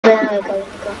gagawin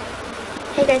ko.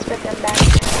 Hey guys, welcome back.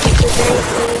 Today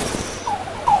is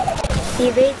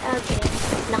debate again.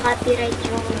 Naka-copyright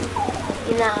yung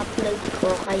ina-upload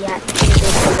ko, kaya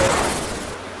debate ulit.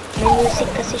 May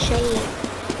music kasi siya eh.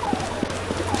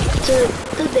 So,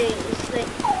 today is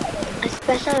like a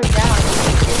special round.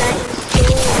 And I am so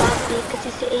happy kasi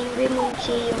si Angry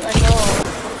Moonchi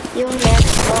yung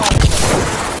next boss.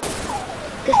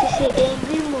 Kasi si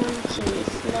Angry Moonchi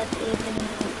is not even...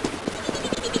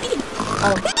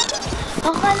 Oh.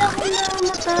 Akala ko na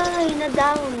namatay,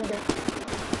 na-downed.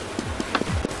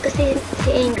 Kasi si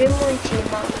Angry Moonchi,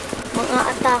 mga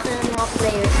atake ng mga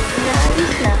players,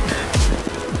 naalis na.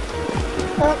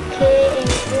 Okay,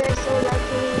 and we are so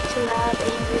lucky to have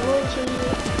Angry Moonchi.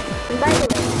 And by the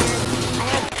way, I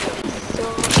have so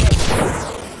much.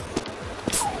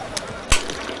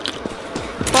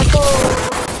 Pako!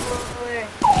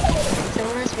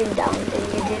 Someone has been downed and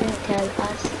you didn't tell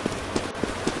us.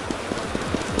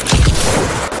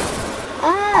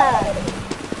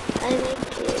 I like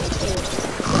it.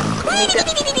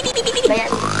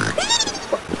 Bayan.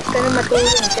 Huwag ka na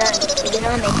matulog dyan. Sige na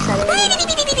nga, may sarili na.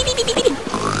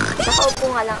 Nakaupo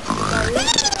nga lang. Sorry.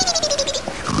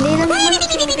 Hindi naman malak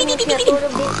si Angry siya.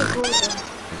 Tulog din siguro.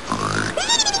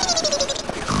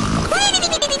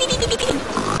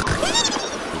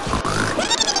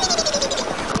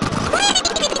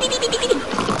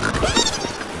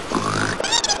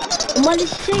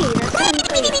 Umalis siya eh. Nasaan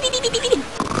kayo?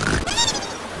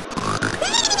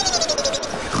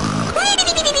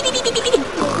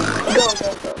 Go.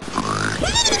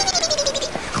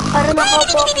 Para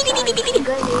makaupo ako sa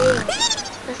galing.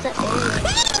 Nasa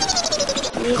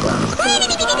Hindi ko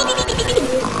survive.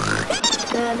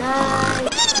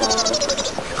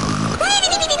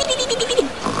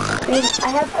 I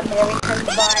have American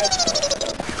vibes.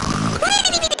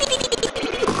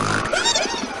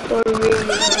 For real.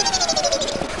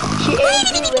 She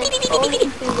angry when only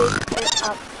to wake her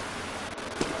up.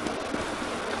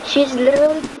 She's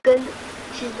literally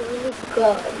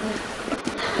gone.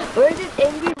 Where did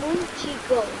Angry Moonchi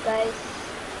go, guys?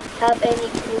 Have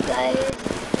any clue, guys?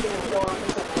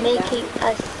 Making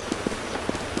us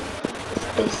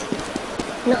busy.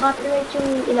 Naka-copyright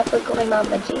yung in-upload ko kay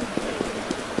Mama Jane.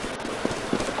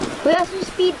 Uy, aso yung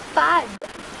speed pad?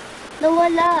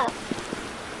 Nawala.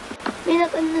 May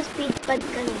nag-ano na speed pad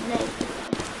kanina eh.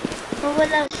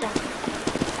 Nawala siya.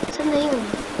 Saan na yun?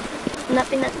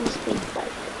 Hanapin natin yung speed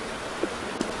pad.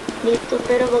 Dito,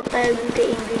 pero wag tayo dun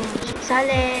kay Angry Moonchi.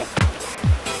 Sale!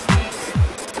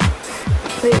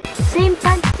 Wait, same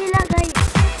pants sila, guys!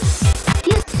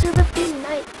 Yes, Philippine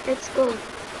night! Let's go!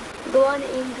 Gawa ni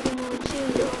Angry Moonchi.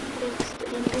 Thanks to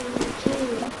Angry Moonchi.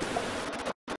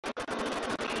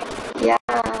 Yeah,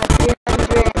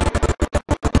 300.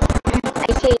 I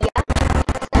say yeah.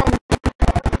 Saan?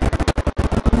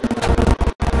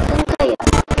 Saan kaya?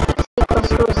 Kasi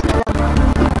crossroads na lang.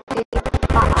 Kasi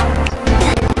paano sa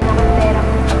pera.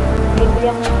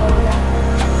 Bibigyan mo na.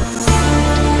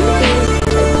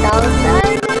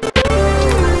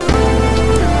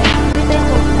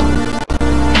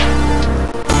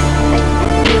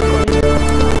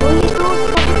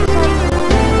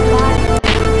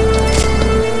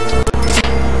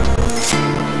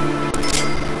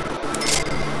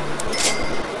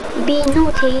 Be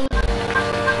naughty.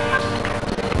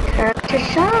 Character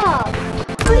shop.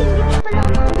 Uy, hindi pala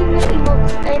ako nakabili ng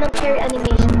emotes. Ay, ng carry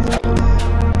animations guys.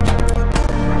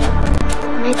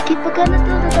 Medkit pagka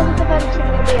natututang ko parang siya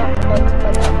nabaya ako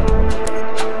pala.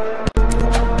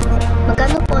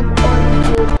 Magkano on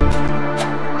group?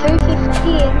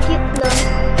 350. Ang cute na.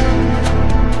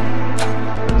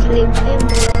 Slave. Ay,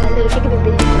 mura pala. Sige,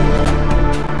 bibili ko na.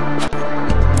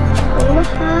 Ang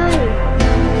mahal.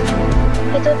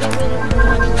 Ito, bibili ko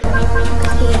na.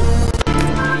 Kasi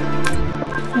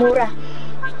mura.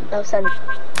 1,000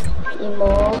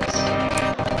 emotes.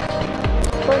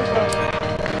 Control.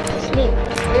 Sleep.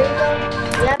 Here we go.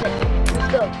 We have it. Let's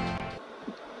go.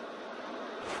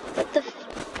 What the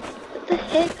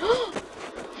heck?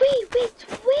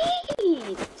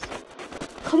 Wait!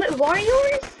 Combat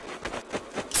Warriors?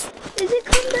 Is it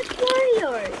Combat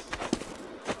Warriors?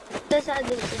 Doon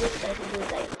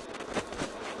tayo.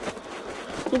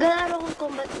 Galaro kong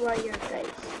Combat Warrior,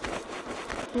 guys.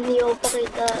 Hindi ako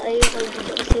pakita. Ayoko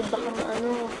dito kasi baka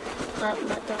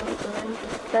matawag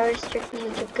para strict na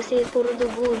YouTube kasi puro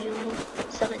dugo yung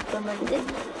sakit pa man din.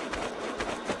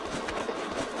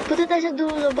 Punta tayo sa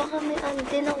dulo, baka may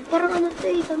antin ako. Parang ano ito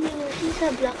eh, community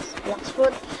sa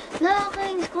Blacksport.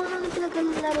 Nakakainis kung ano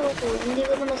pinaglalaro ko. Hindi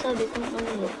ko na masabi kung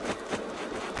ano yun.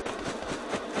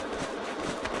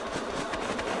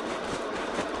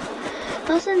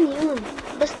 Nasaan yun?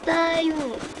 Basta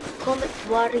yung Combat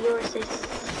Warriors is...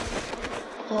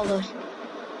 Oh gosh.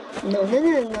 No, no,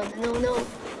 no, no, no, no.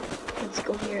 Let's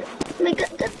go here. Oh my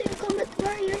god, that's yung Combat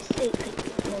Warriors eh. Ay,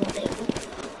 namatay ako.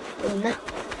 Oh na.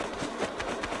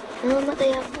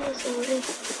 Namatay ako, sorry.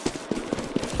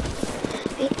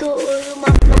 Ito, yung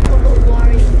map ng Combat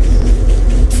Warriors.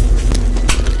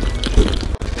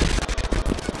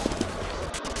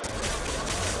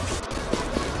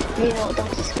 Ngayon ako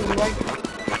tapos sa Squidward.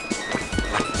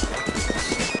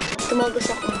 Tumagos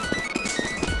ako.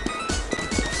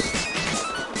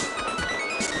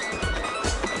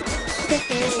 What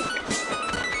the heck?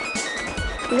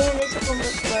 Ngayon sa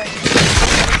Combat Warriors.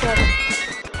 Sorry.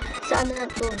 Saan na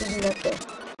tubig na to?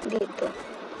 Dito.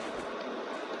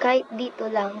 Kahit dito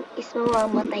lang is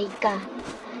mamamatay ka.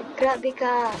 Grabe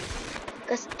ka.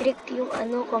 Ka-strict yung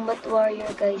Combat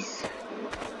Warrior, guys.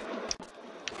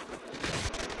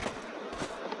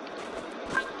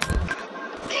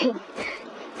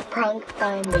 Prank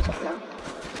time. Joke lang.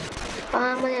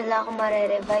 Paano nila ako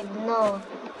mare-revive, no?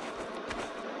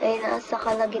 Ay, nasa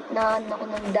kalagitnaan ako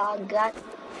ng dagat.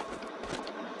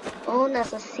 Oh,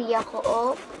 nasa sea ko,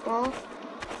 oh. Oh.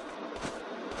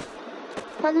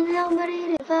 Paano nila ako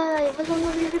mare-revive? Walang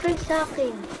mare-revive sa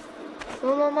akin.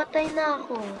 Mamamatay na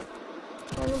ako.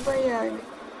 Ano ba yan?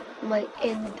 My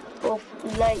end of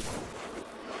life.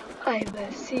 I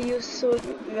will see you soon,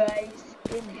 guys,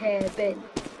 in heaven.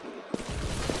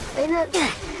 Ay,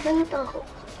 nalata ako.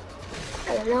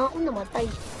 Alam lang ako namatay.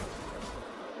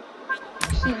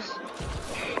 Sheesh.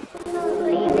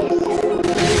 Nakakainis.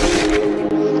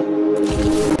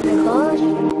 Gosh.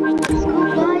 Let's go,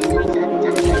 guys.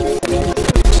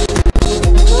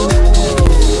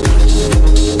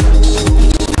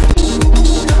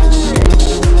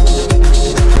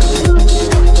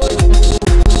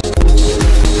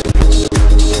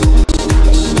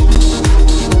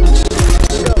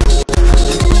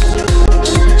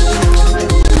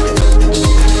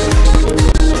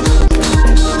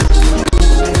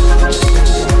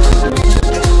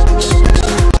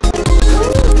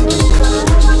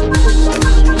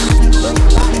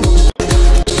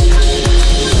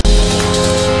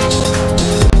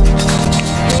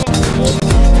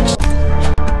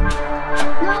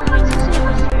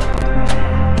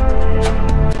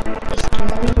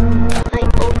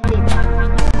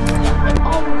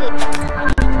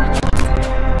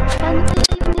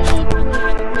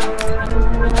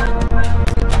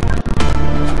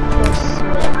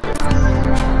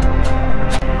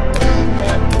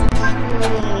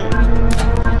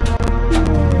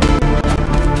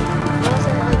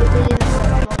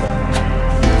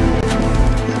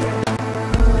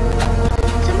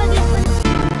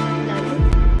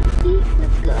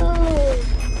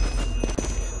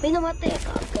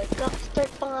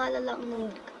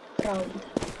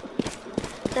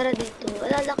 Tara dito.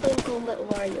 Alala ko yung Combat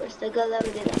Warriors. Nagalaro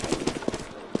din ako.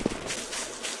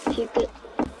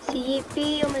 Si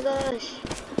Yippee. Oh my gosh.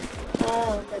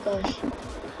 Oh my gosh.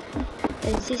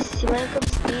 And si Minecraft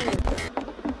Steve.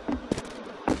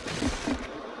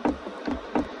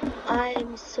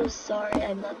 I'm so sorry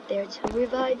I'm not there to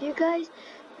revive you guys.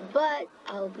 But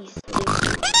I'll be sleeping.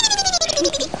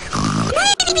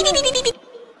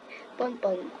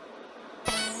 Pon.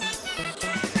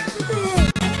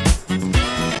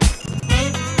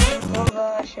 Oh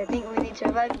gosh, I think we need to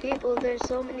revive people. There's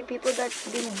so many people that's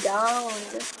been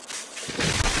downed.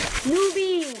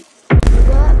 Newbie!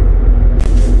 What?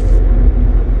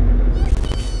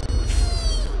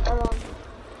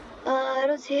 I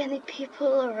don't see any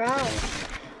people around.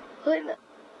 Wait,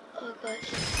 oh gosh.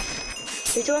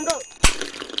 3, 2, 1, go!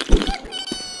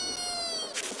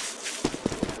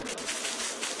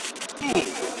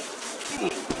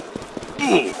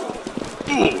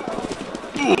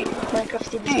 Minecraft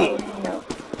Steve is going now.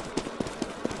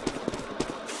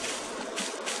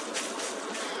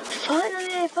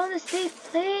 Finally, I found a safe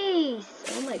place!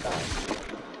 Oh my god.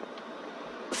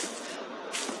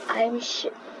 I'm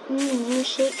shaking.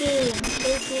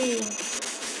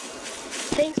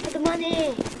 Thanks for the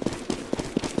money!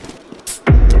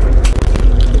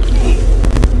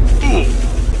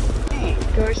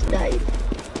 Yours died.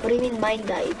 What do you mean mine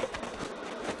died?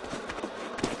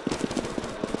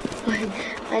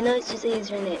 I know it's just a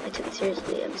username. I took it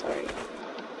seriously. I'm sorry.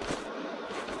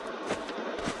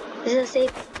 This is a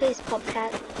safe place,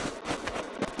 Popcat.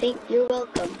 You're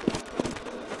welcome.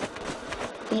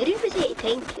 You didn't even say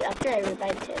thank you after I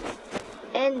revived him.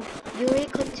 And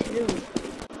Eureka too.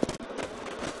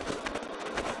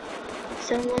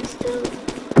 Someone still...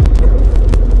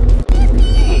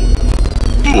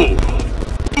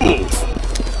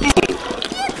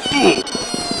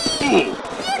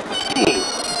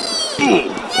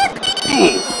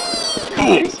 How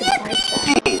do you survive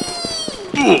that?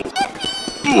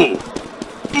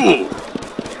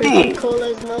 13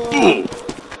 colas, no.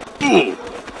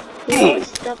 You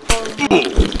stop following me.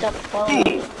 Stop following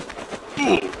me.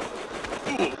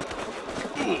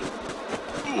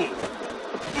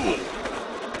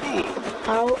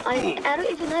 I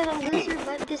don't even know if I'm gonna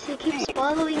survive because he keeps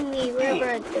following me wherever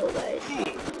I go, guys.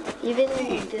 Even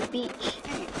in the beach.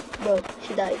 Bro,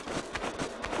 she died.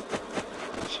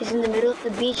 She's in the middle of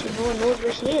the beach and no one knows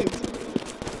where she is.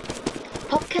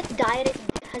 Popcat died and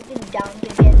has been downed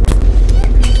again.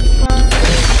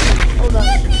 Oh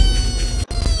gosh.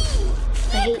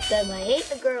 I hate them. I hate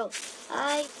the girl.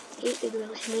 I hate the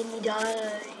girl. She made me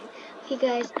die. Okay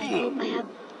guys, I hope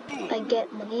I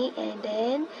get money and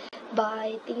then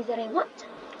buy things that I want.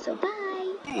 So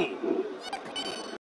bye.